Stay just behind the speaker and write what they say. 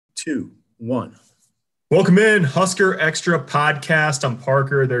2, 1. Welcome in, Husker Extra Podcast. I'm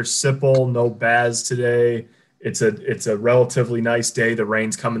Parker. There's Sipple, no Baz today. It's a relatively nice day. The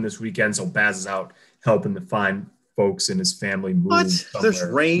rain's coming this weekend, so Baz is out helping to find folks and his family move What? somewhere. There's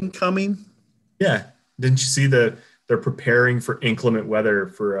rain coming? Yeah. Didn't you see they're preparing for inclement weather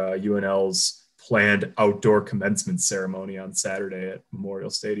for UNL's planned outdoor commencement ceremony on Saturday at Memorial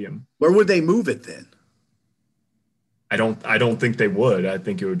Stadium? Where would they move it then? I don't think they would. I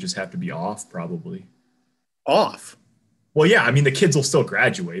think it would just have to be off probably. Off? Well, yeah. I mean, the kids will still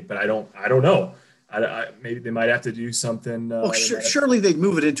graduate, but I don't know. Maybe they might have to do something. Surely they'd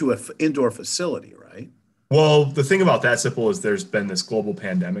move it into an indoor facility, right? Well, the thing about that, Sipple, is there's been this global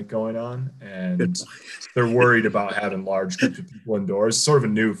pandemic going on, and they're worried about having large groups of people indoors. It's sort of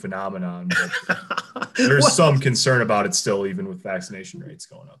a new phenomenon, but there's some concern about it still, even with vaccination rates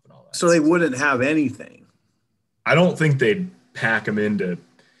going up and all that. So they wouldn't have anything. I don't think they'd pack them into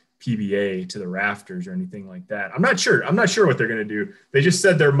PBA to the rafters or anything like that. I'm not sure what they're going to do. They just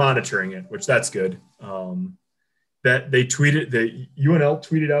said they're monitoring it, which that's good. That they tweeted, the UNL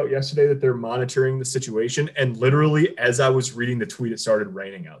tweeted out yesterday that they're monitoring the situation. And literally, as I was reading the tweet, it started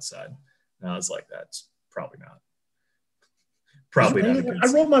raining outside. And I was like, that's probably not. Probably not.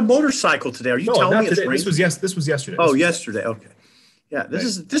 I rode my motorcycle today. Are you telling me it's raining? This was yesterday. Oh, yesterday. Okay. Yeah, this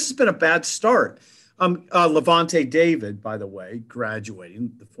has been a bad start. Levante David, by the way,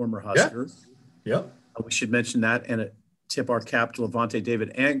 graduating, the former Husker. Yeah. We should mention that and tip our cap to Levante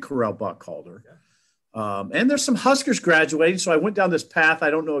David and Correll Buckalder. Yeah. And there's some Huskers graduating. So I went down this path.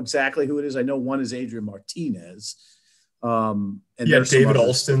 I don't know exactly who it is. I know one is Adrian Martinez. And David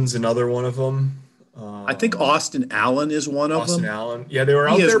Alston's another one of them. I think Austin Allen is one of them. Austin Allen. Yeah, they were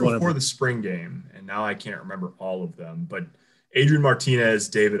out there before the spring game. And now I can't remember all of them. But Adrian Martinez,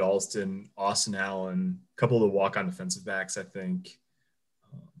 David Alston, Austin Allen, a couple of the walk-on defensive backs, I think.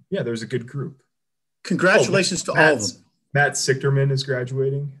 There's a good group. Congratulations to all of them. Matt Sichterman is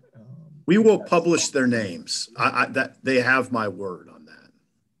graduating. We will publish their names. That they have my word on that.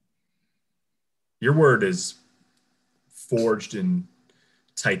 Your word is forged in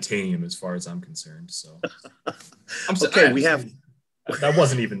titanium, as far as I'm concerned. So, we have. That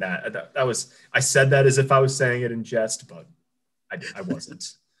wasn't even that. That was. I said that as if I was saying it in jest, but I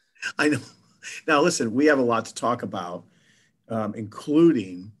wasn't. I know. Now, listen, we have a lot to talk about,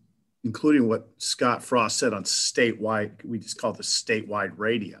 including what Scott Frost said on statewide. We just call it the statewide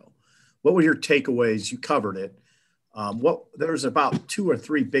radio. What were your takeaways? You covered it. There's about 2 or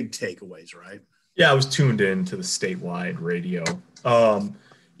 3 big takeaways, right? Yeah, I was tuned in to the statewide radio.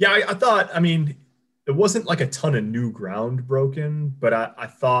 I thought, it wasn't like a ton of new ground broken, but I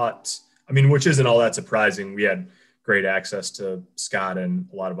thought, which isn't all that surprising. We had great access to Scott and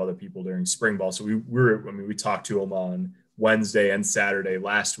a lot of other people during spring ball. So we talked to him on Wednesday and Saturday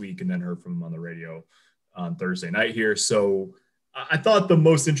last week and then heard from him on the radio on Thursday night here. So I thought the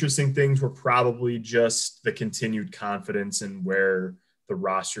most interesting things were probably just the continued confidence in where the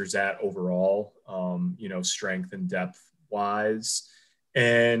roster's at overall, strength and depth wise.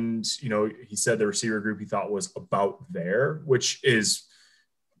 And, he said the receiver group he thought was about there, which is,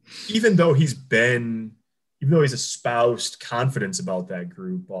 even though he's espoused confidence about that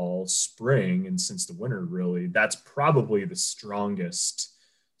group all spring and since the winter, really, that's probably the strongest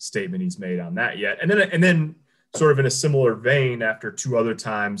statement he's made on that yet. And then sort of in a similar vein, after 2 other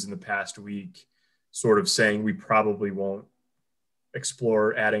times in the past week, sort of saying we probably won't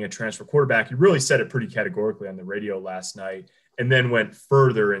explore adding a transfer quarterback. He really said it pretty categorically on the radio last night, and then went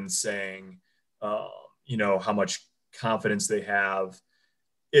further in saying, how much confidence they have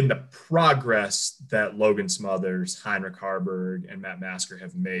in the progress that Logan Smothers, Heinrich Harburg, and Matt Masker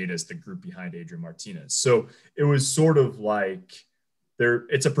have made as the group behind Adrian Martinez. So it was sort of like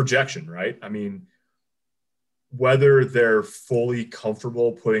it's a projection, right? Whether they're fully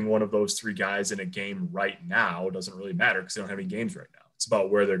comfortable putting one of those 3 guys in a game right now doesn't really matter because they don't have any games right now. It's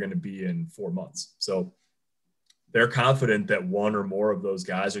about where they're going to be in 4 months. So they're confident that one or more of those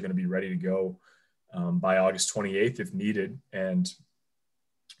guys are going to be ready to go by August 28th if needed. And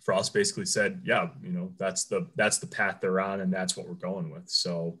Frost basically said, that's the path they're on and that's what we're going with.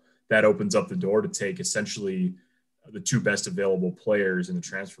 So that opens up the door to take essentially the 2 best available players in the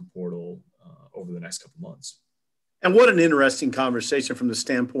transfer portal over the next couple months. And what an interesting conversation from the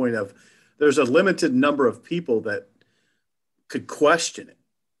standpoint of there's a limited number of people that could question it.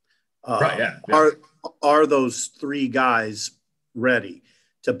 Right, yeah. Are those 3 guys ready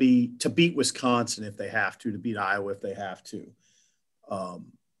to beat Wisconsin if they have to beat Iowa if they have to?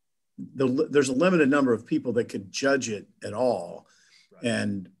 There's a limited number of people that could judge it at all. Right.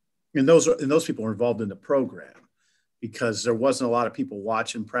 And those people are involved in the program. because there wasn't a lot of people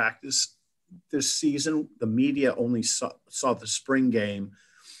watching practice this season. The media only saw the spring game,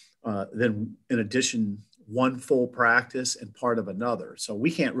 then in addition, one full practice and part of another. So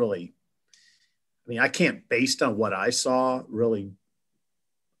we can't really, I mean, I can't, based on what I saw, really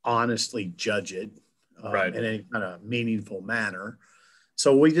honestly judge it Right. in any kind of meaningful manner.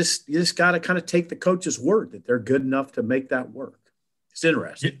 So you just got to kind of take the coach's word that they're good enough to make that work. It's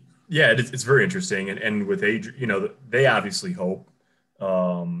interesting. Yeah, it's very interesting. And with Adrian, they obviously hope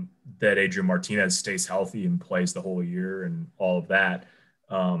that Adrian Martinez stays healthy and plays the whole year and all of that.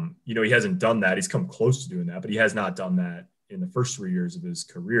 He hasn't done that. He's come close to doing that, but he has not done that in the first 3 years of his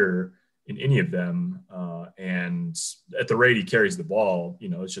career in any of them. And at the rate he carries the ball,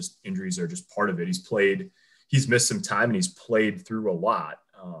 it's just injuries are just part of it. He's missed some time and he's played through a lot.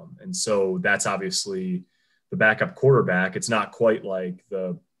 And so that's obviously the backup quarterback. It's not quite like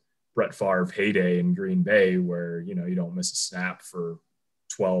the Brett Favre heyday in Green Bay where, you don't miss a snap for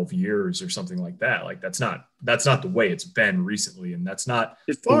 12 years or something like that. Like that's not the way it's been recently. And that's not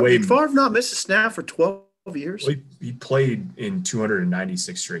did Favre not miss a snap for 12 years? Well, he played in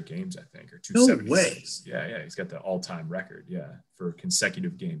 296 straight games, I think, or 276. No way. Yeah. He's got the all-time record. Yeah. For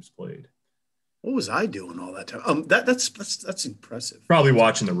consecutive games played. What was I doing all that time? That's impressive. Probably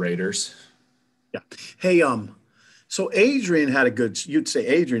watching the Raiders. Yeah. Hey, so Adrian you'd say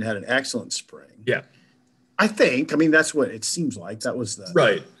Adrian had an excellent spring. Yeah. I mean, that's what it seems like. That was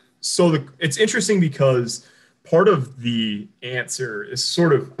right. So it's interesting because part of the answer is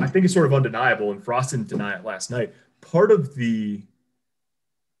I think it's sort of undeniable, and Frost didn't deny it last night. Part of this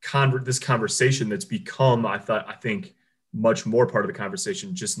conversation that's become, I think, much more part of the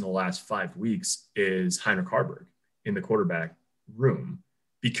conversation just in the last 5 weeks is Heinrich Haarberg in the quarterback room,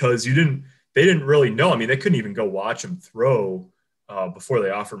 because they didn't really know. I mean, they couldn't even go watch him throw before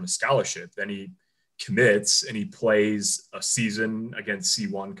they offered him a scholarship. Then he commits and he plays a season against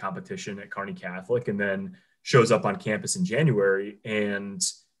C1 competition at Kearney Catholic and then shows up on campus in January. And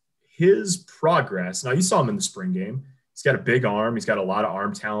his progress, now you saw him in the spring game. He's got a big arm. He's got a lot of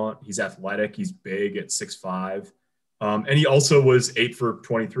arm talent. He's athletic. He's big at 6'5". And he also was 8 for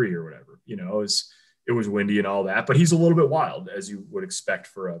 23 or whatever. It was windy and all that, but he's a little bit wild, as you would expect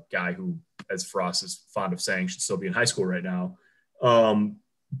for a guy who, as Frost is fond of saying, should still be in high school right now.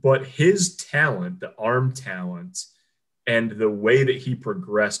 But his talent, the arm talent, and the way that he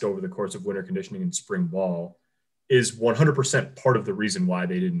progressed over the course of winter conditioning and spring ball is 100% part of the reason why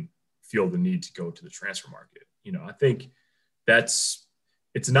they didn't feel the need to go to the transfer market. I think it's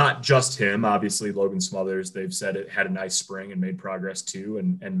not just him. Obviously, Logan Smothers, they've said it had a nice spring and made progress too.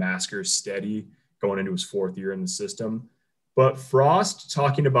 And Masker's steady going into his 4th year in the system. But Frost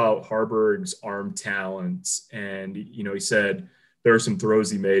talking about Haarberg's arm talent, and, he said there were some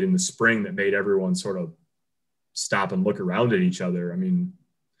throws he made in the spring that made everyone sort of stop and look around at each other. I mean,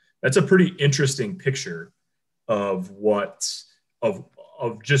 that's a pretty interesting picture of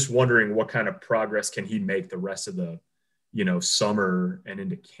just wondering what kind of progress can he make the rest of the, summer and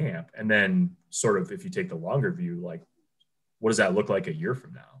into camp. And then sort of, if you take the longer view, like, what does that look like a year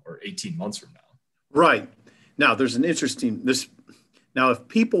from now or 18 months from now? Right. Now there's an interesting, now if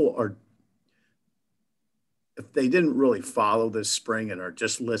they didn't really follow this spring and are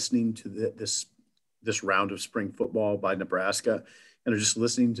just listening to this round of spring football by Nebraska and are just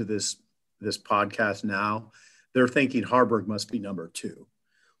listening to this podcast now, they're thinking Haarberg must be number 2.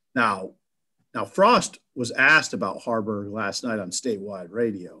 Now Frost was asked about Haarberg last night on statewide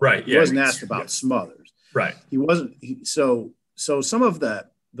radio. Right. He wasn't asked about Smothers. Right. He wasn't. So some of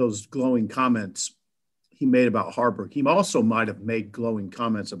those glowing comments he made about Haarberg, he also might have made glowing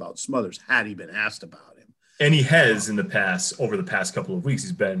comments about Smothers had he been asked about him. And he has over the past couple of weeks,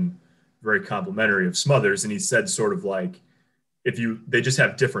 he's been very complimentary of Smothers. And he said sort of like, they just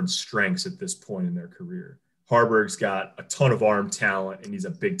have different strengths at this point in their career. Haarberg's got a ton of arm talent and he's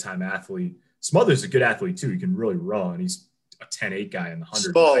a big time athlete. Smothers is a good athlete too. He can really run. He's a 10-8 guy in the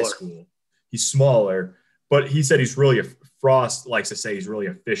 100 in high school. He's smaller, but he said Frost likes to say he's really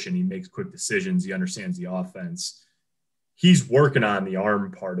efficient. He makes quick decisions. He understands the offense. He's working on the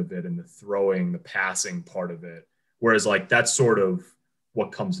arm part of it and the throwing, the passing part of it. Whereas like that's sort of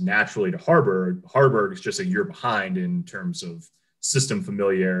what comes naturally to Haarberg. Haarberg is just a year behind in terms of system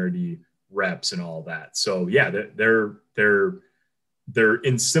familiarity, reps, and all that. So yeah, they're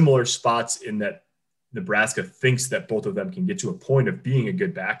in similar spots in that Nebraska thinks that both of them can get to a point of being a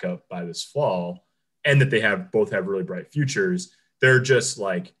good backup by this fall, and that they both have really bright futures. They're just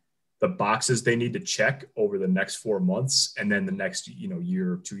like the boxes they need to check over the next 4 months, and then the next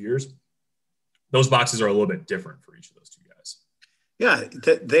year or 2 years. Those boxes are a little bit different for each of those two guys. Yeah,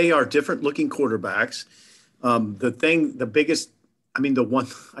 they are different looking quarterbacks, The biggest, I mean, the one,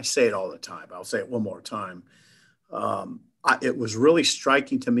 I say it all the time, I'll say it one more time. It was really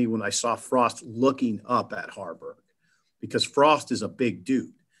striking to me when I saw Frost looking up at Haarberg, because Frost is a big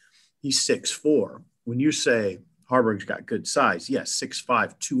dude. He's 6'4". When you say Haarberg's got good size, yes,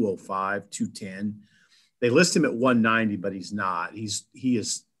 6'5", 205, 210. They list him at 190, but he's not. He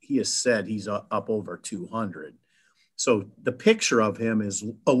has said he's up over 200. So the picture of him is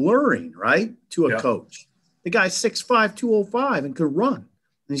alluring, right, to a coach. The guy's 6'5", 205 and could run. And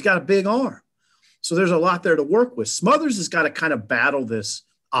he's got a big arm. So there's a lot there to work with. Smothers has got to kind of battle this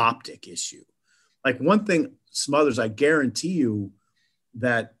optic issue. Like, one thing, Smothers, I guarantee you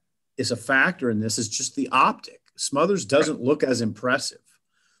that is a factor in this is just the optic. Smothers doesn't look as impressive.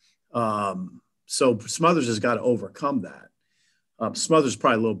 So Smothers has got to overcome that. Smothers is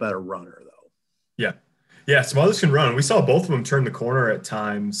probably a little better runner, though. Yeah. Yeah, Smothers can run. We saw both of them turn the corner at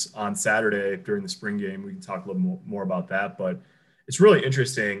times on Saturday during the spring game. We can talk a little more about that, but it's really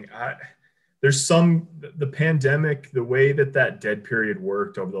interesting. There's the pandemic, the way that dead period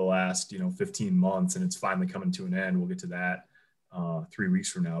worked over the last, 15 months, and it's finally coming to an end. We'll get to that 3 weeks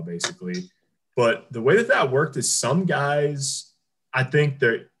from now, basically. But the way that worked is some guys, I think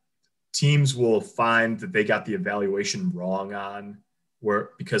that teams will find that they got the evaluation wrong on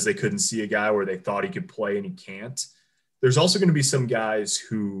because they couldn't see a guy where they thought he could play and he can't. There's also going to be some guys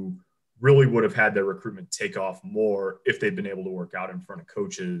who really would have had their recruitment take off more if they'd been able to work out in front of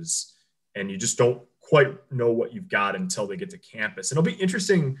coaches, and you just don't quite know what you've got until they get to campus. And it'll be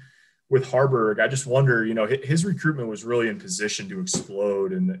interesting with Haarberg. I just wonder, his recruitment was really in position to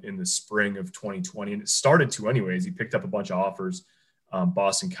explode in the spring of 2020, and it started to anyways. He picked up a bunch of offers,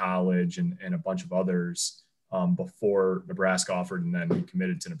 Boston College and a bunch of others before Nebraska offered, and then he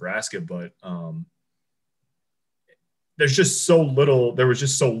committed to Nebraska. But there was just so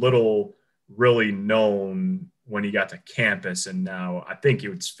little really known when he got to campus. And now I think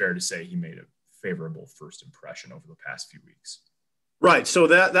it's fair to say he made a favorable first impression over the past few weeks. Right. So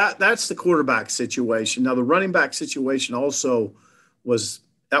that's the quarterback situation. Now, the running back situation also was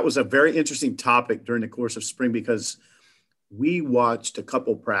a very interesting topic during the course of spring, because we watched a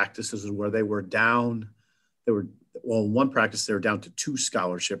couple practices where they were down. One practice they were down to 2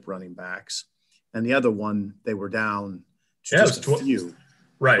 scholarship running backs, and the other one they were down to just a few.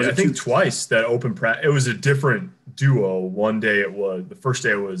 Right. I think twice that open practice, it was a different duo. One day the first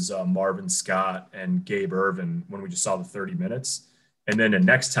day it was Marvin Scott and Gabe Ervin when we just saw the 30 minutes. And then the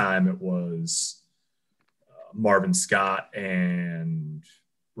next time it was Marvin Scott and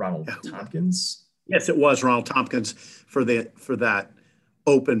Ronald Tompkins. Yes, it was Ronald Tompkins for that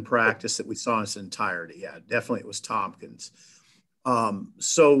open practice that we saw in its entirety. Yeah, definitely it was Tompkins.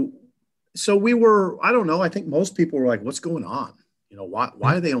 So we were, I don't know, I think most people were like, what's going on?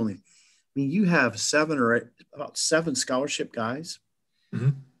 Why are they only, you have about seven scholarship guys.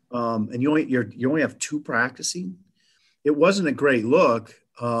 Mm-hmm. And you only have 2 practicing. It wasn't a great look.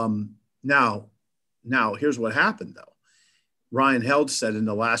 Now here's what happened though. Ryan Held said in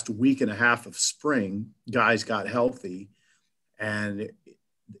the last week and a half of spring, guys got healthy and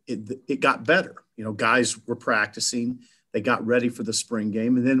it got better. Guys were practicing, they got ready for the spring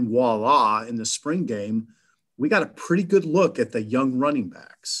game, and then voila, in the spring game, we got a pretty good look at the young running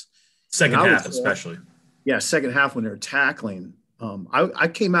backs. Second half, especially. Yeah, second half when they're tackling. I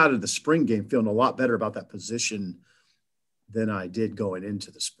came out of the spring game feeling a lot better about that position than I did going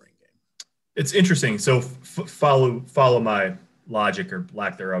into the spring game. It's interesting. So follow my logic or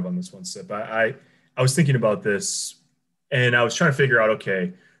lack thereof on this one, Sip. I was thinking about this, and I was trying to figure out,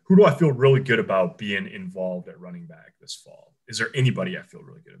 okay, who do I feel really good about being involved at running back this fall? Is there anybody I feel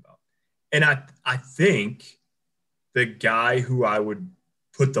really good about? And I think the guy who I would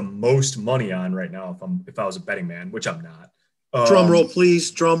put the most money on right now, if I was a betting man, which I'm not. Drum roll,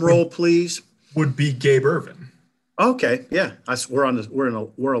 please. Would be Gabe Ervin. Okay, yeah,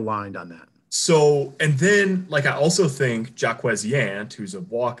 we're aligned on that. So, and then I also think Jaquez Yant, who's a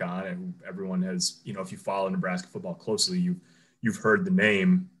walk-on, and everyone has, if you follow Nebraska football closely, you've heard the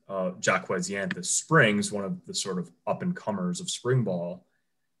name Jaquez Yant this spring, is one of the sort of up-and-comers of spring ball.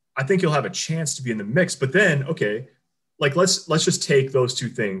 I think he'll have a chance to be in the mix. But then, okay, let's just take those two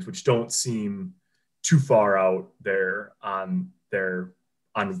things, which don't seem too far out there on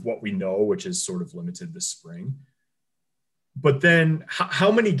what we know, which is sort of limited this spring. But then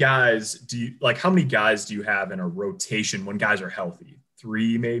how many guys do you have in a rotation when guys are healthy?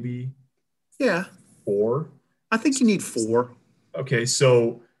 3, maybe? Yeah. 4? I think you need 4. Okay,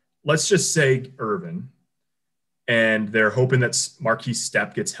 so let's just say Ervin, and they're hoping that Marquise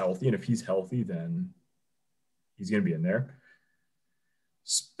Stepp gets healthy, and if he's healthy, then he's going to be in there.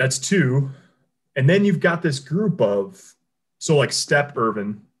 That's 2. And then you've got this group of, so like Stepp,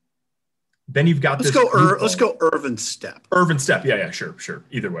 Irvin. Then you've got let's go Irvin, Stepp. Irvin, Stepp. Yeah, sure.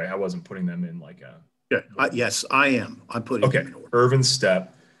 Either way, I wasn't putting them in like a. Yeah, yes, I am. I'm putting them in order. Irvin, Stepp.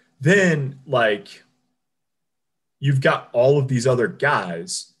 Then like you've got all of these other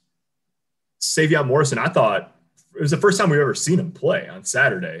guys. Savion Morrison, I thought it was the first time we've ever seen him play on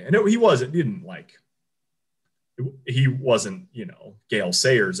Saturday, and he wasn't Gale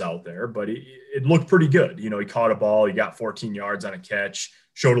Sayers out there, but it looked pretty good. He caught a ball, he got 14 yards on a catch,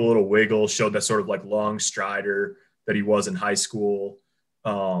 showed a little wiggle, showed that sort of like long strider that he was in high school.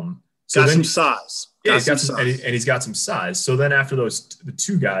 Some size. Yeah, he's got some size. So then after the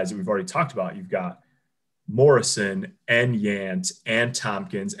two guys that we've already talked about, you've got Morrison and Yant and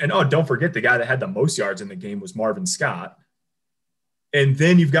Tompkins. And don't forget the guy that had the most yards in the game was Marvin Scott. And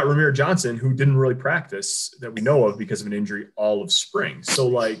then you've got Rahmir Johnson, who didn't really practice that we know of because of an injury all of spring. So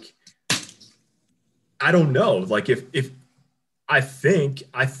like, I don't know. Like if I think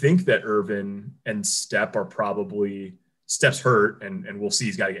that Irvin and Stepp are probably Stepp's hurt and we'll see,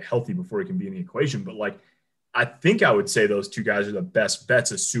 he's got to get healthy before he can be in the equation. But like, I think I would say those two guys are the best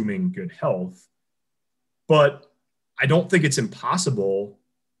bets, assuming good health. But I don't think it's impossible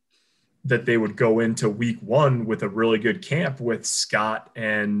that they would go into week one with a really good camp with Scott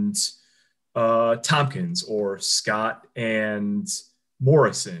and Tompkins, or Scott and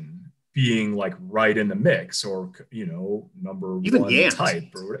Morrison being like right in the mix, or, number even one Yant.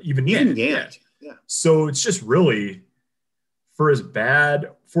 type, or even Yant. Yeah. So it's just really, I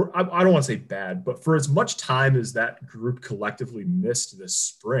don't want to say bad, but for as much time as that group collectively missed this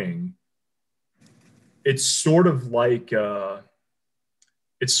spring, it's sort of like a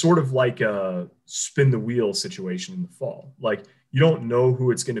spin the wheel situation in the fall. Like, you don't know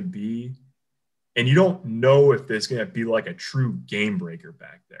who it's going to be, and you don't know if there's going to be like a true game breaker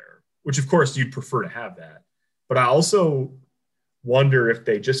back there, which of course you'd prefer to have that. But I also wonder if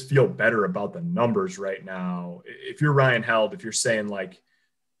they just feel better about the numbers right now. If you're Ryan Held, if you're saying like,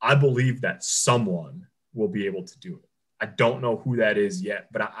 I believe that someone will be able to do it. I don't know who that is yet,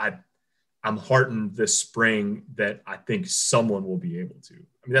 but I'm heartened this spring that I think someone will be able to.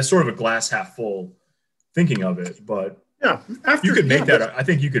 I mean, that's sort of a glass half full thinking of it, but yeah, you could make that. I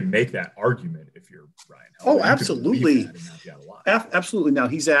think you could make that argument if you're Ryan Held. Oh, absolutely. Absolutely. Now,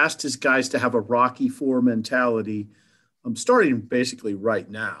 he's asked his guys to have a Rocky IV mentality. I'm starting basically right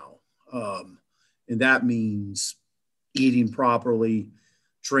now. And that means eating properly,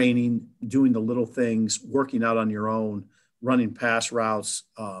 training, doing the little things, working out on your own, running pass routes,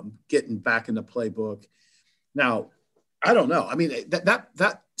 getting back in the playbook. Now, I don't know. I mean,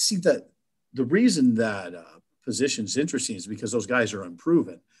 the reason that position is interesting is because those guys are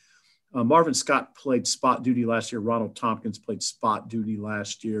unproven. Marvin Scott played spot duty last year. Ronald Tompkins played spot duty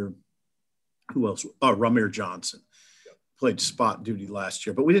last year. Who else? Rahmir Johnson played spot duty last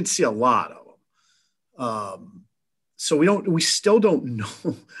year, but we didn't see a lot of them. So we still don't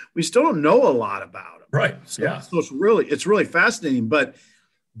know. We still don't know a lot about him. Right. So it's really fascinating. But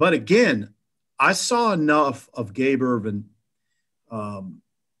again, I saw enough of Gabe Irvin.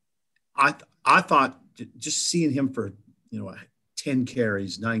 I thought just seeing him for 10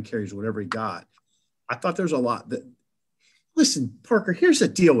 carries, 9 carries, whatever he got, I thought there's a lot that. Listen, Parker, here's the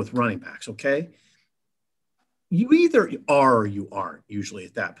deal with running backs. Okay, you either are or you aren't usually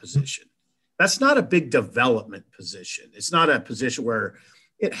at that position. That's not a big development position. It's not a position where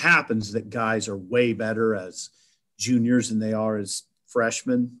it happens that guys are way better as juniors than they are as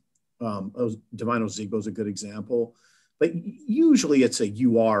freshmen. Devine Ozigbo is a good example, but usually it's a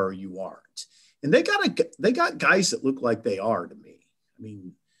you are or you aren't. And they got guys that look like they are to me. I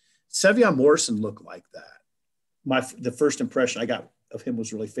mean, Savion Morrison looked like that. The first impression I got of him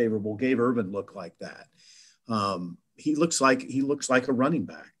was really favorable. Gabe Irvin looked like that. He looks like a running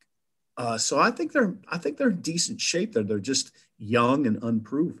back. So I think they're in decent shape. They're just young and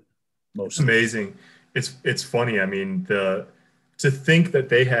unproven. It's amazing. It's funny. I mean, to think that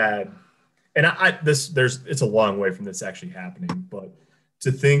they had, and it's a long way from this actually happening, but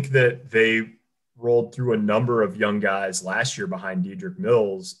to think that they rolled through a number of young guys last year behind Dedrick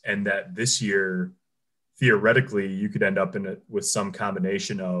Mills, and that this year, theoretically, you could end up with some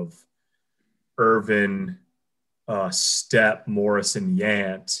combination of Irvin, Stepp, Morrison,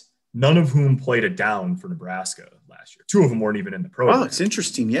 Yant, none of whom played it down for Nebraska last year. 2 of them weren't even in the program. Oh, it's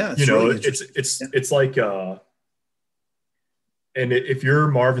interesting. Yeah. It's like, and if you're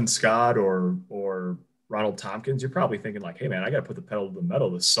Marvin Scott or Ronald Tompkins, you're probably thinking like, hey man, I got to put the pedal to the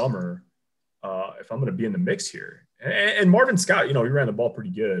metal this summer if I'm going to be in the mix here. And Marvin Scott, he ran the ball pretty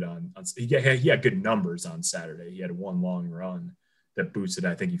good he had good numbers on Saturday. He had 1 long run. that boosted.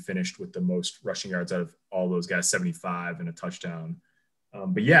 I think he finished with the most rushing yards out of all those guys, 75 and a touchdown.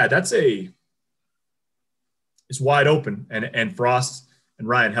 But yeah, it's wide open. And Frost and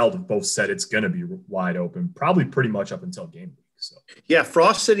Ryan Held have both said it's going to be wide open, probably pretty much up until game week. So yeah,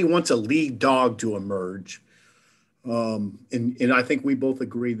 Frost said he wants a lead dog to emerge. And I think we both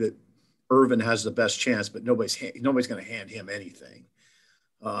agree that Irvin has the best chance, but nobody's going to hand him anything.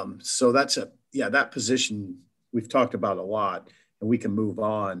 So that position we've talked about a lot, and we can move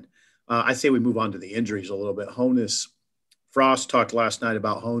on. I say we move on to the injuries a little bit. Frost talked last night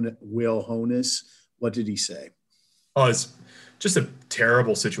about Will Honas. What did he say? Oh, it's just a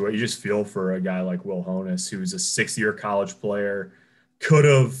terrible situation. You just feel for a guy like Will Honas, who's a 6-year college player, could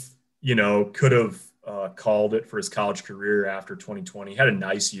have called it for his college career after 2020. Had a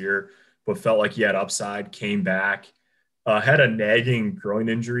nice year, but felt like he had upside, came back, had a nagging groin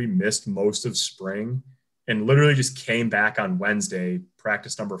injury, missed most of spring, and literally just came back on Wednesday,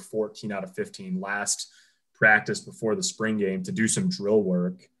 practice number 14 out of 15, last practice before the spring game, to do some drill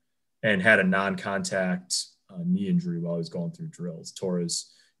work, and had a non-contact knee injury while he was going through drills. Tore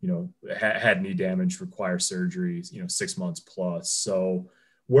his, had knee damage, require surgery, 6 months plus. So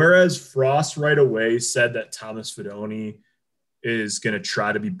whereas Frost right away said that Thomas Fidone is going to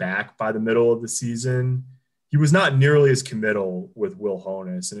try to be back by the middle of the season, he was not nearly as committal with Will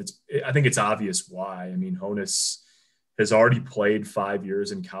Honas. And I think it's obvious why. I mean, Honas has already played 5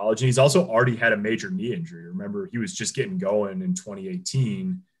 years in college, and he's also already had a major knee injury. Remember, he was just getting going in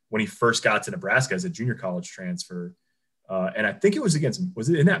 2018 when he first got to Nebraska as a junior college transfer. And I think it was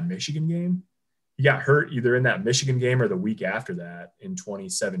it in that Michigan game? He got hurt either in that Michigan game or the week after that in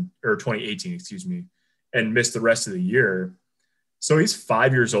 2018, and missed the rest of the year. So he's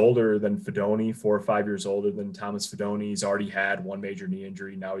 5 years older than Fidone, 4 or 5 years older than Thomas Fidone. He's already had one major knee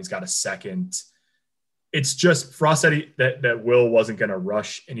injury. Now he's got a second. It's just Frost said that Will wasn't going to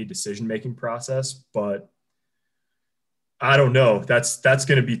rush any decision-making process, but I don't know. That's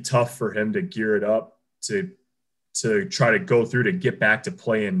going to be tough for him to gear it up to try to go through to get back to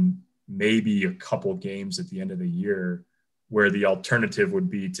playing maybe a couple games at the end of the year, where the alternative would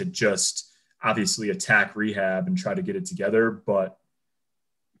be to just obviously attack rehab and try to get it together, but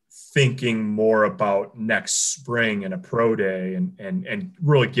thinking more about next spring and a pro day and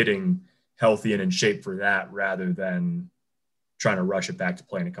really getting healthy and in shape for that rather than trying to rush it back to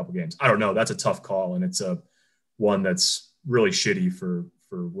playing a couple games. I don't know. That's a tough call, and it's one that's really shitty for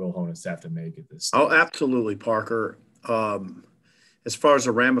Will Honas to have to make at this stage. Oh, absolutely, Parker. As far as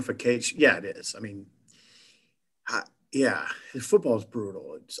the ramification, yeah, it is. I mean, football is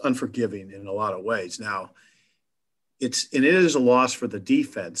brutal. It's unforgiving in a lot of ways. Now, it is a loss for the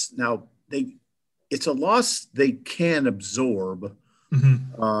defense. Now, it's a loss they can absorb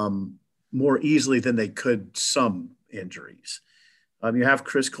more easily than they could some injuries. You have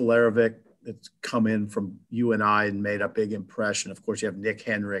Chris Kolarevic that's come in from UNI and made a big impression. Of course, you have Nick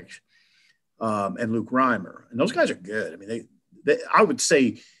Henrich and Luke Reimer, and those guys are good. I mean, I would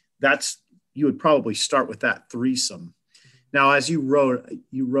say you would probably start with that threesome. Now, as you wrote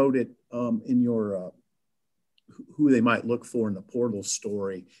it in your who they might look for in the portal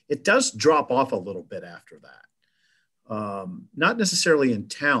story, it does drop off a little bit after that. Not necessarily in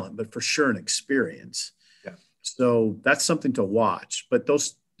talent, but for sure in experience. Yeah. So that's something to watch. But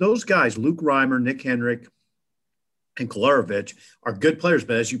those guys, Luke Reimer, Nick Henrich, and Kolarevic, are good players.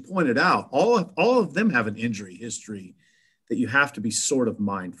 But as you pointed out, all of them have an injury history that you have to be sort of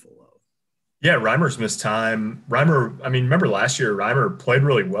mindful of. Yeah, Reimer's missed time. Remember last year, Reimer played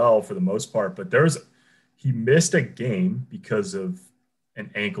really well for the most part, but he missed a game because of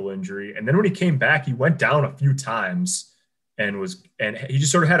an ankle injury. And then when he came back, he went down a few times and he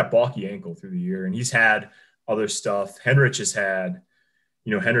just sort of had a balky ankle through the year. And he's had other stuff. Henrich had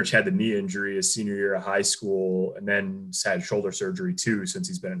the knee injury his senior year of high school, and then he's had shoulder surgery too since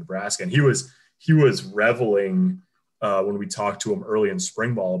he's been in Nebraska. And he was reveling when we talked to him early in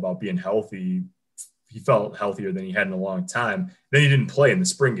spring ball about being healthy. He felt healthier than he had in a long time. Then he didn't play in the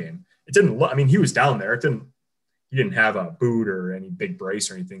spring game. It didn't look, he was down there. He didn't have a boot or any big brace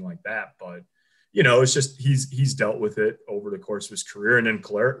or anything like that. But, it's just, he's dealt with it over the course of his career. And then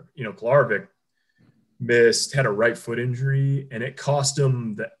Kolarevic had a right foot injury, and it cost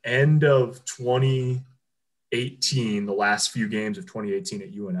him the end of 2018, the last few games of 2018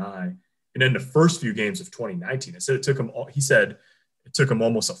 at UNI. And then the first few games of 2019, he said it took him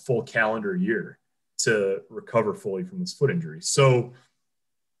almost a full calendar year to recover fully from this foot injury. So,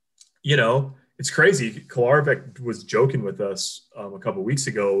 it's crazy. Kolarevic was joking with us a couple of weeks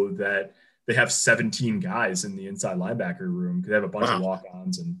ago that they have 17 guys in the inside linebacker room because they have a bunch of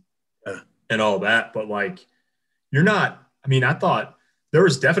walk-ons and all that. But you're not I mean, I thought there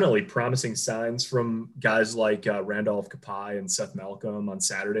was definitely promising signs from guys like Randolph Kapai and Seth Malcolm on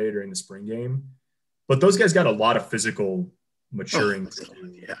Saturday during the spring game. But those guys got a lot of physical maturing to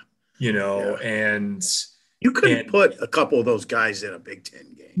do, yeah. and you couldn't put a couple of those guys in a Big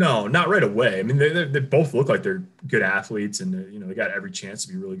Ten game. No, not right away. I mean, they both look like they're good athletes, and they got every chance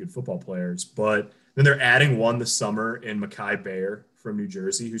to be really good football players. But then they're adding one this summer in Mekhi Bayer from New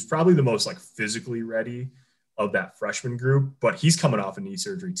Jersey, who's probably the most like physically ready of that freshman group. But he's coming off a knee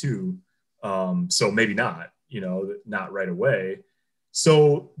surgery too, so maybe not. Not right away.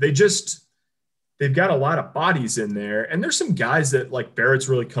 So they've got a lot of bodies in there. And there's some guys that like Barrett's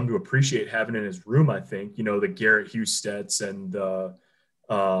really come to appreciate having in his room, I think, the Garrett Hustedts and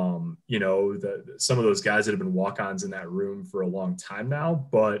some of those guys that have been walk-ons in that room for a long time now.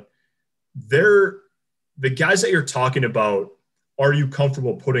 But they're the guys that you're talking about, are you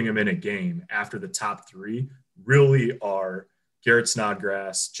comfortable putting them in a game after the top three, really are Garrett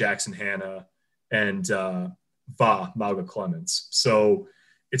Snodgrass, Jackson Hanna, and Mauga Clemens. So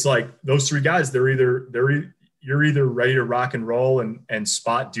it's like those three guys, you're either ready to rock and roll and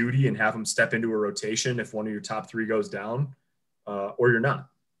spot duty and have them step into a rotation if one of your top three goes down, or you're not.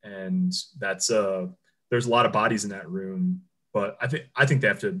 And that's there's a lot of bodies in that room, but I think they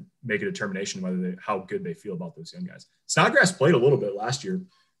have to make a determination whether how good they feel about those young guys. Snodgrass played a little bit last year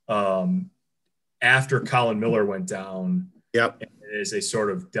after Colin Miller went down. Yep. As they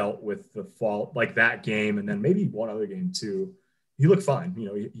sort of dealt with the fall, like that game, and then maybe one other game too. He looked fine.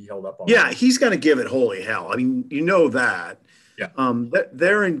 He held up. Yeah, he's going to give it holy hell. I mean, that. Yeah.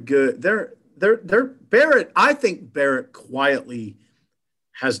 They're in good. They're Barrett. I think Barrett quietly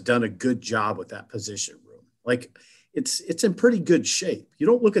has done a good job with that position room. Like it's in pretty good shape. You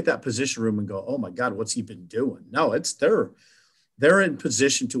don't look at that position room and go, "Oh my God, what's he been doing?" No, they're in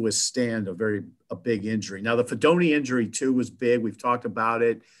position to withstand a big injury. Now the Fidone injury too was big. We've talked about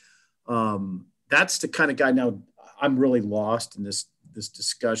it. That's the kind of guy. Now I'm really lost in this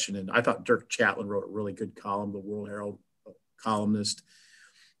discussion, and I thought Dirk Chatlin wrote a really good column, the World Herald columnist,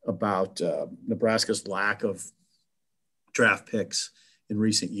 about Nebraska's lack of draft picks in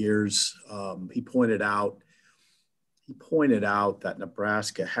recent years. He pointed out that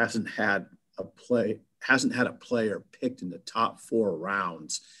Nebraska hasn't had a player picked in the top 4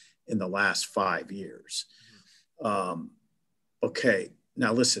 rounds in the last 5 years. Okay.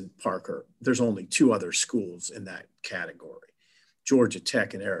 Now listen, Parker, there's only 2 other schools in that category, Georgia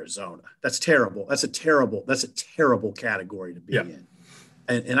Tech and Arizona. That's terrible. That's a terrible category to be in.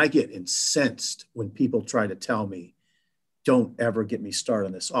 And I get incensed when people try to tell me, don't ever get me started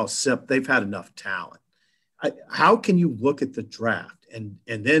on this. Oh, Sip, they've had enough talent. How can you look at the draft and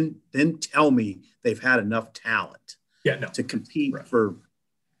then tell me they've had enough talent to compete for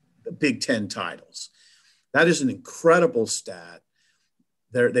the Big Ten titles? That is an incredible stat.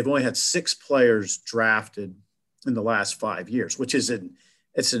 They've only had 6 players drafted in the last 5 years, which is an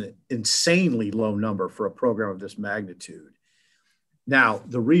insanely low number for a program of this magnitude. Now,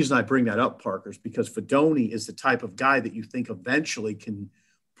 the reason I bring that up, Parker, is because Fidone is the type of guy that you think eventually can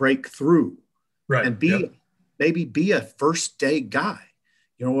break through and maybe be a first-day guy,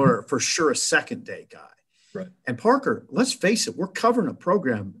 or for sure a second-day guy. Right. And Parker, let's face it, we're covering a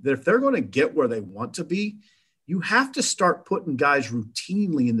program that if they're going to get where they want to be, you have to start putting guys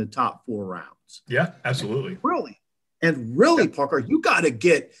routinely in the top 4 rounds. Yeah, absolutely. And really, Parker, you got to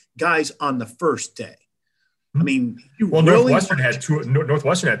get guys on the first day. I mean, Northwestern had 2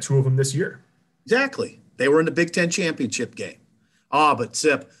 of them this year. Exactly. They were in the Big Ten championship game. But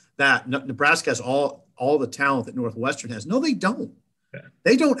Sip, that Nebraska has all the talent that Northwestern has. No, they don't. Yeah.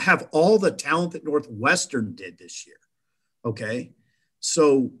 They don't have all the talent that Northwestern did this year. Okay.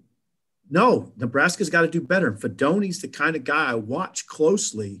 So no, Nebraska's got to do better. And Fidone's the kind of guy I watch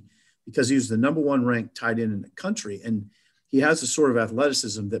closely because he was the number 1 ranked tight end in the country. And he has a sort of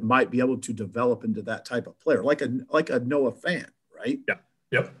athleticism that might be able to develop into that type of player, like a Noah Fant, right? Yeah.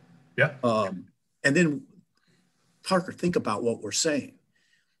 Yep. Yeah. And then Parker, think about what we're saying.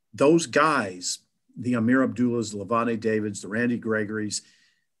 Those guys, the Amir Abdullahs, the Levante Davids, the Randy Gregory's,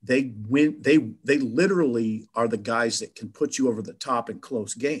 they literally are the guys that can put you over the top in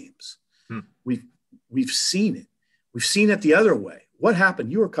close games. We've seen it. We've seen it the other way. What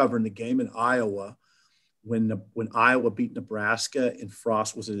happened? You were covering the game in Iowa when Iowa beat Nebraska and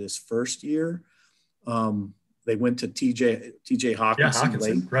Frost was in his first year. They went to TJ Hawkinson. Yeah,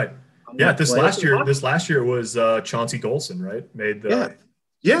 Hawkinson, right. Yeah, this last year was Chauncey Golson, right? Made the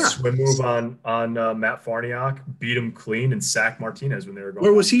swim move on Matt Farniok, beat him clean, and sacked Martinez when they were going.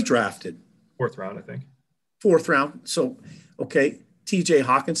 Where was he drafted? 4th round, I think. 4th round. So, okay, TJ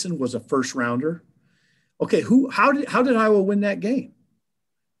Hawkinson was a first rounder. Okay, how did Iowa win that game?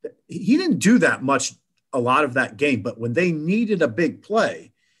 He didn't do that much, a lot of that game, but when they needed a big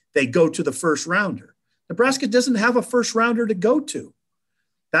play, they go to the first rounder. Nebraska doesn't have a first rounder to go to.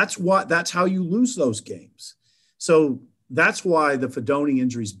 That's how you lose those games. So that's why the Fidone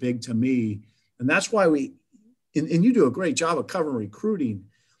injury is big to me. And that's why and you do a great job of covering recruiting.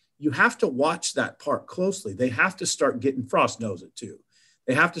 You have to watch that part closely. They have to start getting, Frost knows it too.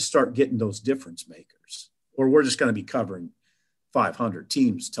 They have to start getting those difference makers, or we're just going to be covering 500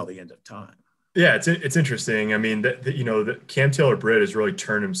 teams till the end of time. Yeah, it's interesting. I mean, that Cam Taylor-Britt has really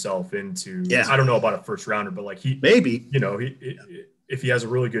turned himself into, I don't know about a first rounder, but like if he has a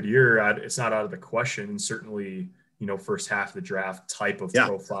really good year, it's not out of the question. And certainly, first half of the draft type of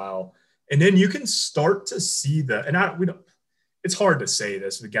profile. And then you can start to see it's hard to say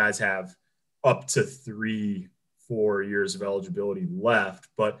this. The guys have up to 3-4 years of eligibility left,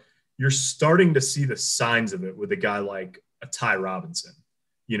 but you're starting to see the signs of it with a guy like a Ty Robinson,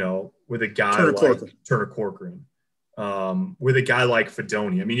 with a guy Turner Corcoran, with a guy like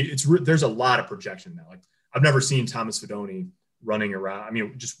Fidone. I mean, there's a lot of projection now. Like, I've never seen Thomas Fidone running around. I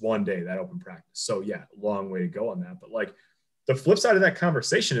mean, just one day, that open practice. So yeah, long way to go on that. But like, the flip side of that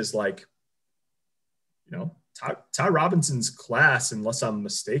conversation is like, Ty Robinson's class, unless I'm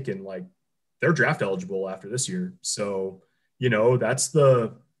mistaken, like, they're draft eligible after this year. So, that's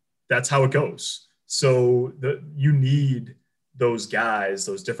how it goes. So you need those guys,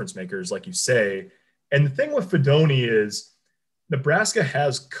 those difference makers, like you say. And the thing with Fidone is Nebraska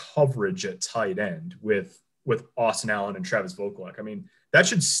has coverage at tight end with Austin Allen and Travis Vokolek. I mean, that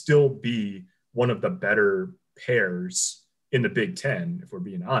should still be one of the better pairs in the Big Ten, if we're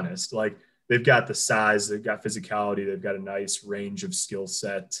being honest. Like, they've got the size, they've got physicality, they've got a nice range of skill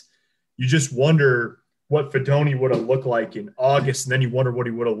set. You just wonder what Fidone would have looked like in August, and then you wonder what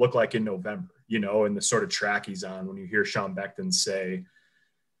he would have looked like in November, and the sort of track he's on when you hear Sean Beckton say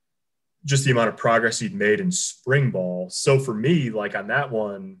just the amount of progress he'd made in spring ball. So for me, like, on that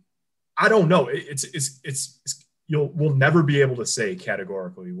one, I don't know. We'll never be able to say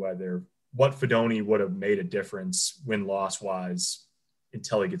categorically what Fidone would have made a difference win-loss wise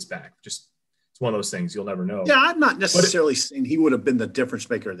until he gets back. Just, it's one of those things you'll never know. Yeah, I'm not necessarily saying he would have been the difference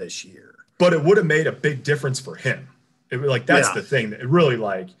maker this year, but it would have made a big difference for him. That's the thing that it really,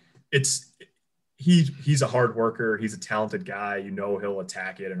 like, he's a hard worker. He's a talented guy. He'll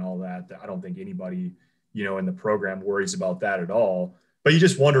attack it and all that. I don't think anybody, in the program worries about that at all. But you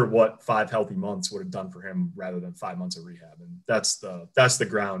just wonder what 5 healthy months would have done for him rather than 5 months of rehab. And that's the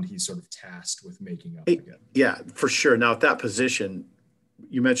ground he's sort of tasked with making up again. Yeah, for sure. Now, at that position,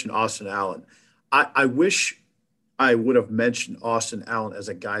 you mentioned Austin Allen. I wish I would have mentioned Austin Allen as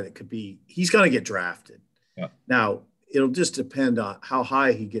a guy that he's going to get drafted. Yeah. Now, it'll just depend on how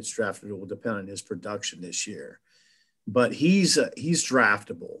high he gets drafted. It will depend on his production this year. But he's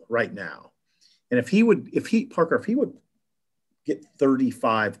draftable right now. And if he would get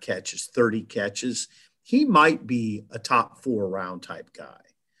 35 catches, 30 catches, he might be a top 4 round type guy.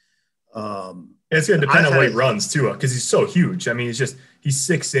 It's going to depend on what he runs too, because he's so huge. I mean, he's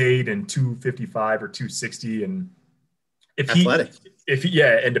 6'8" and 255 or 260. And athletic.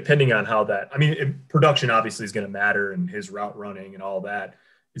 And depending on how that, I mean, production obviously is going to matter, and his route running and all that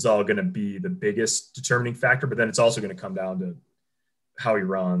is all going to be the biggest determining factor. But then it's also going to come down to how he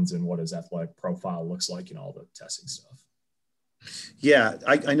runs and what his athletic profile looks like and all the testing stuff. Yeah,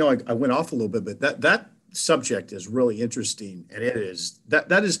 I know I went off a little bit, but that subject is really interesting. And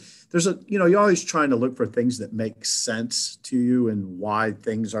you're always trying to look for things that make sense to you and why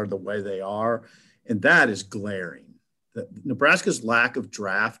things are the way they are. And that is glaring. Nebraska's lack of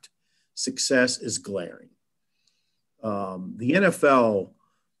draft success is glaring. The NFL,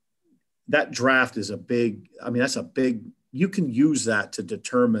 that draft is you can use that to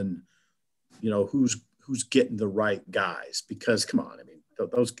determine, who's getting the right guys, because come on,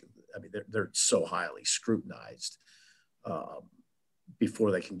 they're so highly scrutinized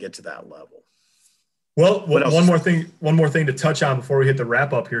before they can get to that level. Well, one more thing to touch on before we hit the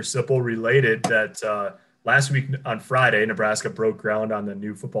wrap up here, Sipple, related, that last week on Friday, Nebraska broke ground on the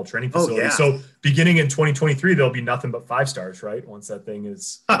new football training facility. So beginning in 2023, there'll be nothing but 5 stars, right? Once that thing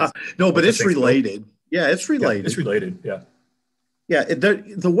is no, but it's related. Yeah, it's related. Yeah, it's related. Yeah. Yeah.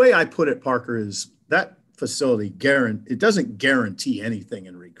 The way I put it, Parker, is that facility it doesn't guarantee anything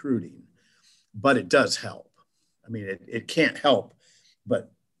in recruiting, but it does help. I mean, it can't help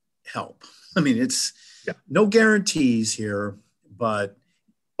but help. I mean, it's no guarantees here, but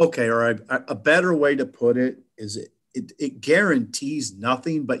okay. All right. A better way to put it is it guarantees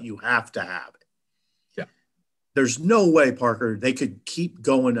nothing, but you have to have it. Yeah. There's no way, Parker, they could keep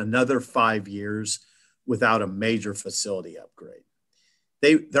going another 5 years without a major facility upgrade.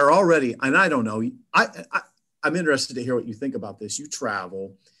 They're already, and I don't know, I'm interested to hear what you think about this. You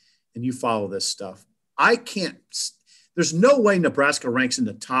travel and you follow this stuff. There's no way Nebraska ranks in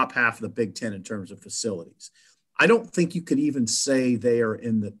the top half of the Big Ten in terms of facilities. I don't think you could even say they are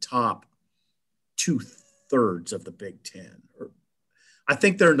in the top 2/3 of the Big Ten. I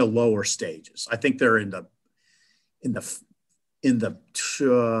think they're in the lower stages. I think they're in the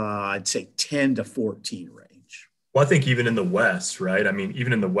I'd say 10 to 14 range. Well, I think even in the West, right? I mean,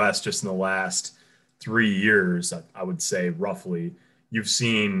 even in the West, just in the last 3 years, I would say roughly, you've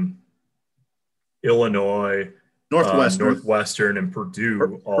seen Illinois, Northwestern, and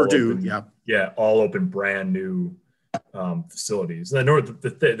Purdue all open brand new facilities. The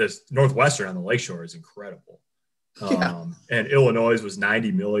Northwestern on the Lakeshore is incredible. And Illinois was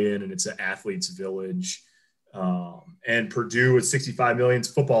 90 million, and it's an athlete's village. And Purdue is 65 million. It's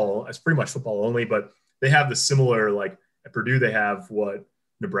football. It's pretty much football only, but they have the similar, like at Purdue, they have what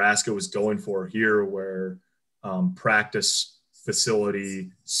Nebraska was going for here, where practice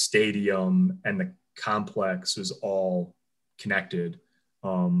facility, stadium, and the complex was all connected.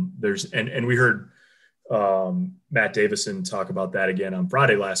 And we heard Matt Davison talk about that again on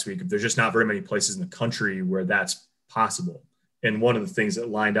Friday last week. There's just not very many places in the country where that's possible. And one of the things that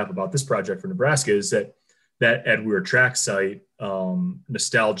lined up about this project for Nebraska is that Ed Weir track site,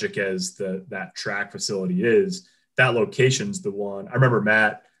 nostalgic as that track facility is, that location's the one. I remember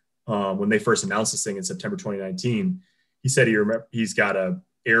Matt, when they first announced this thing in September 2019, he said he's got a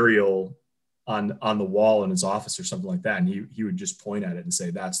aerial on the wall in his office or something like that, and he would just point at it and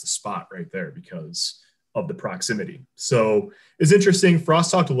say, that's the spot right there because of the proximity. So it's interesting.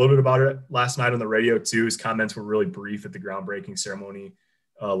 Frost talked a little bit about it last night on the radio too. His comments were really brief at the groundbreaking ceremony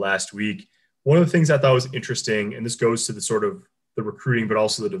last week. One of the things I thought was interesting, and this goes to the sort of the recruiting, but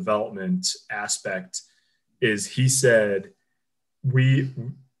also the development aspect, is he said,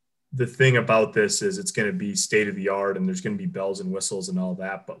 the thing about this is it's going to be state of the art and there's going to be bells and whistles and all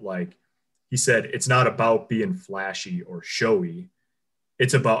that. But like he said, it's not about being flashy or showy.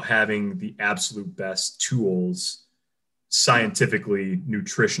 It's about having the absolute best tools scientifically,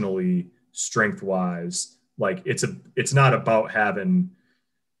 nutritionally, strength-wise. Like it's not about having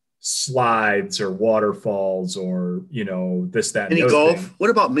slides or waterfalls or, this, that, mini golf. Thing. What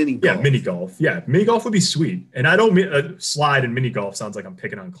about mini golf? Yeah, mini golf. Yeah, mini golf would be sweet. And I don't mean slide and mini golf sounds like I'm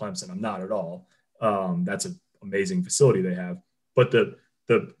picking on Clemson. I'm not at all. That's an amazing facility they have. But the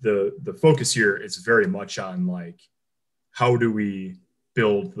focus here is very much on like, how do we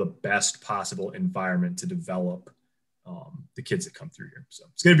build the best possible environment to develop the kids that come through here? So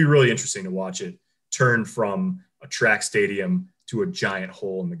it's going to be really interesting to watch it turn from a track stadium to a giant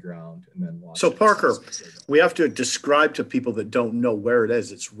hole in the ground and then watch. So Parker, we have to describe to people that don't know where it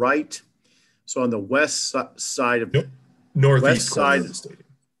is. It's right. So on the west side of northeast corner of the stadium.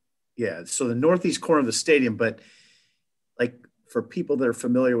 Yeah. So the northeast corner of the stadium, but like for people that are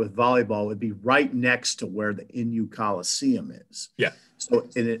familiar with volleyball, it would be right next to where the NU Coliseum is. Yeah. So,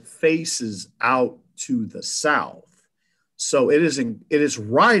 and it faces out to the south. So it is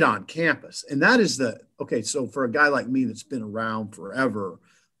right on campus. And that is so for a guy like me that's been around forever,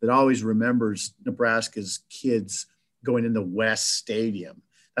 that always remembers Nebraska's kids going in the West Stadium,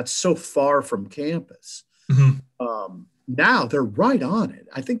 that's so far from campus. Mm-hmm. Now they're right on it.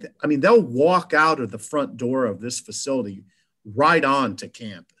 They'll walk out of the front door of this facility right on to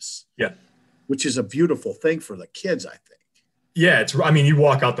campus. Yeah. Which is a beautiful thing for the kids, I think. Yeah, you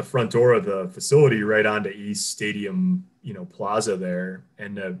walk out the front door of the facility right onto East Stadium, Plaza there,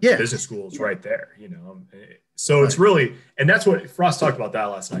 and the business school is right there, So right. It's really, and that's what Frost talked about that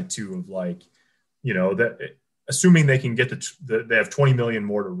last night too, of like, that assuming they can get they have 20 million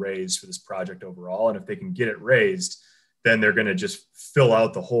more to raise for this project overall. And if they can get it raised, then they're going to just fill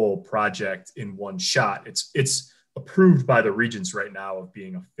out the whole project in one shot. It's approved by the regents right now of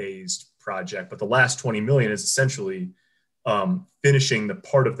being a phased project, but the last 20 million is essentially finishing the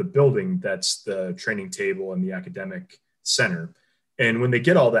part of the building that's the training table and the academic center. And when they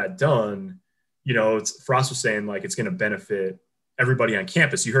get all that done, Frost was saying like it's going to benefit everybody on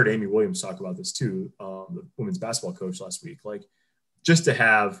campus. You heard Amy Williams talk about this too, the women's basketball coach last week. Like just to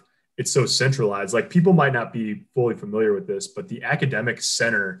have it so centralized, like people might not be fully familiar with this, but the academic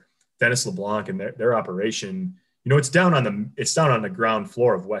center, Dennis LeBlanc and their operation, it's down on the ground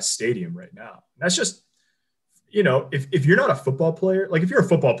floor of West Stadium right now. That's just, if you're not a football player, like if you're a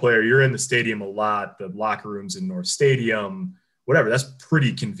football player, you're in the stadium a lot, the locker rooms in North Stadium, whatever, that's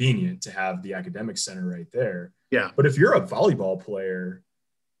pretty convenient to have the academic center right there. Yeah. But if you're a volleyball player,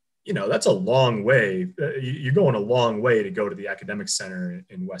 that's a long way. You're going a long way to go to the academic center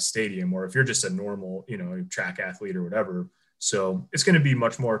in West Stadium, or if you're just a normal, track athlete or whatever. So it's going to be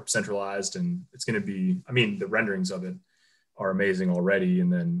much more centralized, and it's going to be, I mean, the renderings of it are amazing already.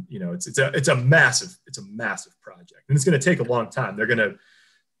 And then, it's a massive project, and it's going to take a long time. They're going to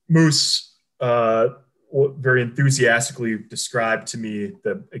Moose, very enthusiastically described to me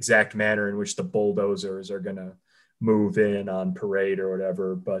the exact manner in which the bulldozers are going to move in on parade or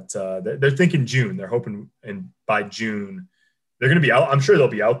whatever, but they're thinking June. They're hoping, and by June they're going to be out. I'm sure they'll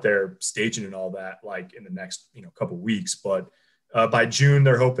be out there staging and all that, like in the next couple of weeks. But by June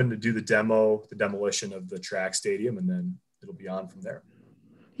they're hoping to do the demolition of the track stadium, and then it'll be on from there.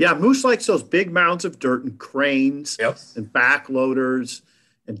 Yeah, Moose likes those big mounds of dirt and cranes, yep, and backloaders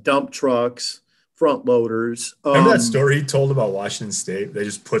and dump trucks, front loaders. Remember that story he told about Washington State? They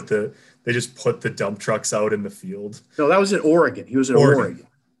just put the dump trucks out in the field. No, that was at Oregon. He was at Oregon.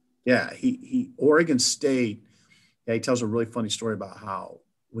 Yeah, Oregon State. Yeah, he tells a really funny story about how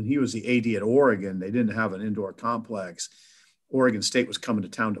when he was the AD at Oregon, they didn't have an indoor complex. Oregon State was coming to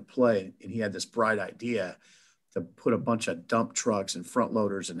town to play, and he had this bright idea to put a bunch of dump trucks and front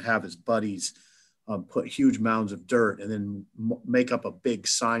loaders and have his buddies put huge mounds of dirt and then make up a big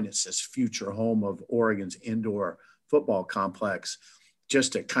sign that says future home of Oregon's indoor football complex,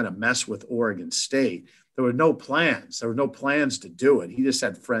 just to kind of mess with Oregon State. There were no plans. There were no plans to do it. He just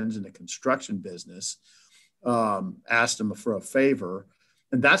had friends in the construction business, asked him for a favor.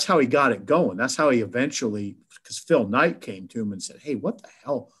 And that's how he got it going. That's how he eventually, because Phil Knight came to him and said, "Hey, what the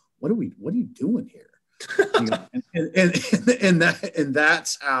hell? What are you doing here?" and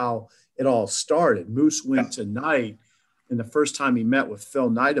that's how it all started. Moose went to Knight, and the first time he met with Phil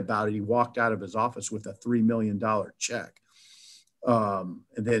Knight about it, he walked out of his office with a $3 million check. And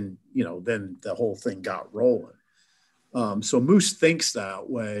then the whole thing got rolling. So Moose thinks that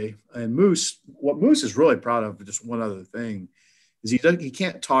way. And what Moose is really proud of, just one other thing, is he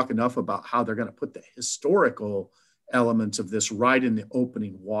can't talk enough about how they're going to put the historical elements of this right in the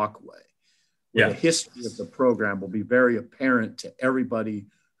opening walkway. Yeah. The history of the program will be very apparent to everybody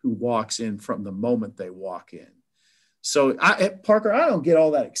who walks in from the moment they walk in. So Parker, I don't get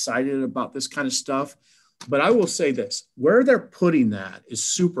all that excited about this kind of stuff, but I will say this: where they're putting that is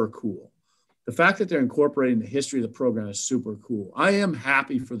super cool. The fact that they're incorporating the history of the program is super cool. I am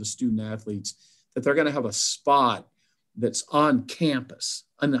happy for the student athletes that they're going to have a spot that's on campus,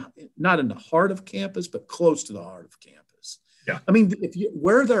 not in the heart of campus, but close to the heart of campus. Yeah. I mean,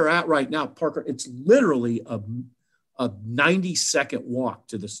 where they're at right now, Parker, it's literally a 90-second walk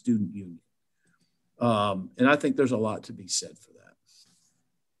to the student union. And I think there's a lot to be said for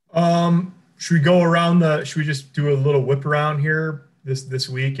that. Should we go around should we just do a little whip around here this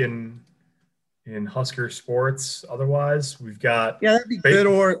week in Husker sports? Otherwise, we've got. Yeah, that'd be good.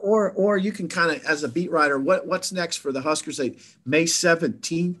 Or you can kind of, as a beat writer, what's next for the Huskers? May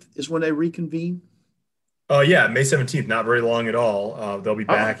 17th is when they reconvene. Yeah, May 17th, not very long at all. They'll be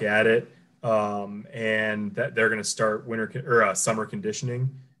back at it. And that they're going to start summer conditioning.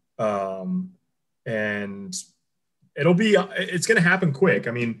 And it's going to happen quick.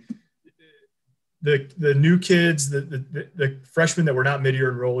 I mean, the new kids, the freshmen that were not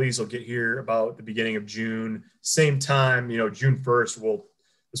mid-year enrollees will get here about the beginning of June. Same time, June 1st,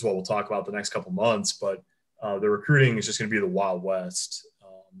 this is what we'll talk about the next couple months, but the recruiting is just going to be the Wild West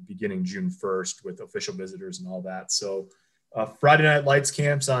beginning June 1st with official visitors and all that. So Friday Night Lights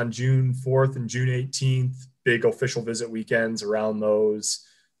camps on June 4th and June 18th, big official visit weekends around those.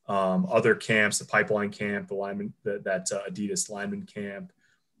 Other camps, the Pipeline camp, the lineman, that Adidas lineman camp.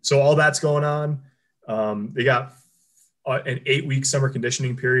 So all that's going on. They got an 8-week summer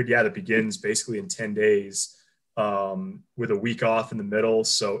conditioning period. Yeah, that begins basically in 10 days with a week off in the middle.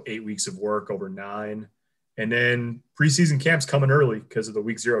 So 8 weeks of work over 9. And then preseason camp's coming early because of the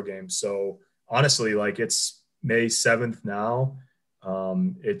week 0 game. So honestly, it's May 7th now.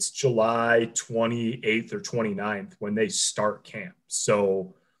 It's July 28th or 29th when they start camp.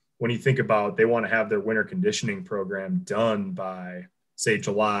 So when you think about, they want to have their winter conditioning program done by, say,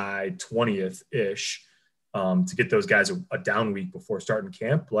 July 20th-ish to get those guys a down week before starting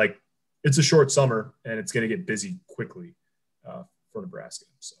camp. It's a short summer, and it's going to get busy quickly for Nebraska.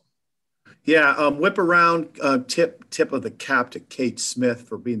 So. Yeah, whip around, tip of the cap to Kate Smith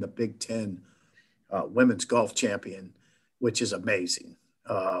for being the Big Ten women's golf champion, which is amazing.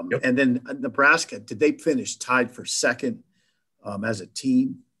 Yep. And then Nebraska, did they finish tied for second as a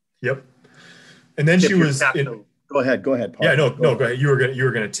team? Yep. And then she was Go ahead, Paul. Yeah, no, go ahead. You were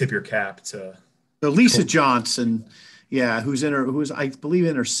going to tip your cap to Lisa Johnson, who's I believe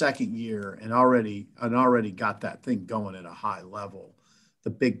in her second year and already got that thing going at a high level.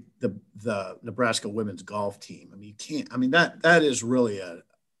 the Nebraska women's golf team. I mean, you can't. I mean that is really a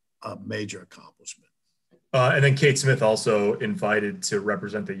major accomplishment. And then Kate Smith also invited to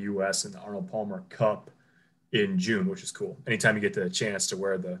represent the U.S. in the Arnold Palmer Cup in June, which is cool. Anytime you get the chance to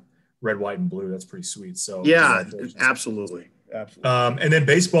wear the red, white, and blue, that's pretty sweet. So yeah, absolutely. And then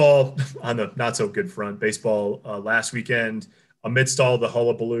baseball on the not so good front. Baseball last weekend, amidst all the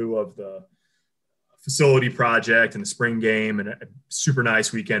hullabaloo of the facility project and the spring game and a super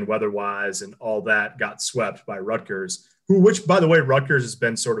nice weekend weather-wise and all that, got swept by Rutgers, which, by the way, Rutgers has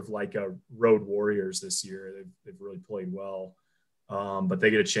been sort of like a road warriors this year. They've really played well, but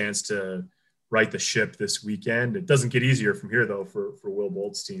they get a chance to right the ship this weekend. It doesn't get easier from here, though, for Will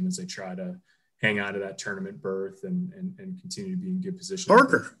Bolt's team as they try to hang on to that tournament berth and continue to be in good position.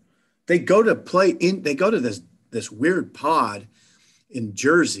 Parker, they go to this weird pod in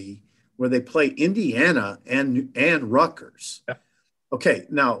Jersey where they play Indiana and Rutgers. Yeah. Okay,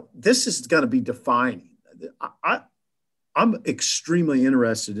 now this is going to be defining. I'm extremely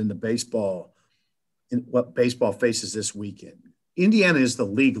interested in what baseball faces this weekend. Indiana is the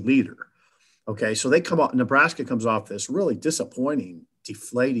league leader. Okay, so Nebraska comes off this really disappointing,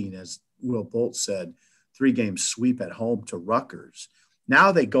 deflating, as Will Bolt said, 3-game sweep at home to Rutgers.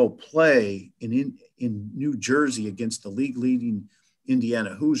 Now they go play in New Jersey against the league-leading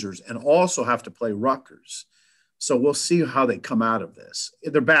Indiana Hoosiers and also have to play Rutgers. So we'll see how they come out of this.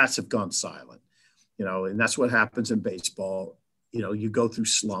 Their bats have gone silent, and that's what happens in baseball. You go through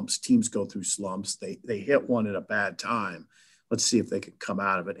slumps. Teams go through slumps. They hit one at a bad time. Let's see if they can come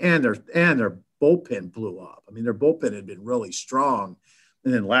out of it. And their bullpen blew up. I mean, their bullpen had been really strong,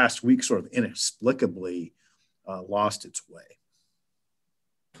 and then last week sort of inexplicably lost its way.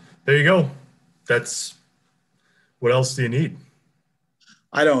 There you go. That's what else do you need?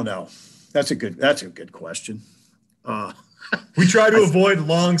 I don't know. That's a good question. We try to avoid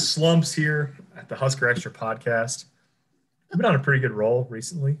long slumps here at the Husker Extra podcast. We've been on a pretty good roll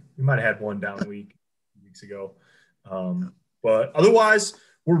recently. We might have had one down week weeks ago. But otherwise,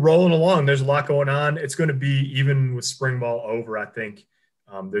 we're rolling along. There's a lot going on. It's going to be, even with spring ball over, I think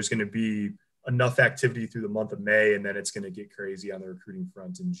there's going to be enough activity through the month of May, and then it's going to get crazy on the recruiting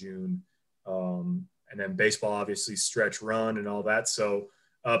front in June. And then baseball, obviously, stretch run and all that. So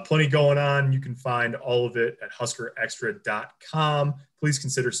plenty going on. You can find all of it at huskerextra.com. Please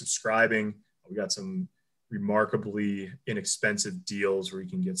consider subscribing. We got some remarkably inexpensive deals where you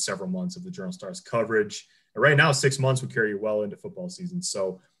can get several months of the Journal Star's coverage. And right now, 6 months would carry you well into football season.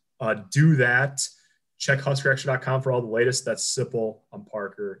 So do that. Check huskerextra.com for all the latest. That's Sipple. I'm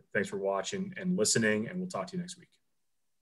Parker. Thanks for watching and listening, and we'll talk to you next week.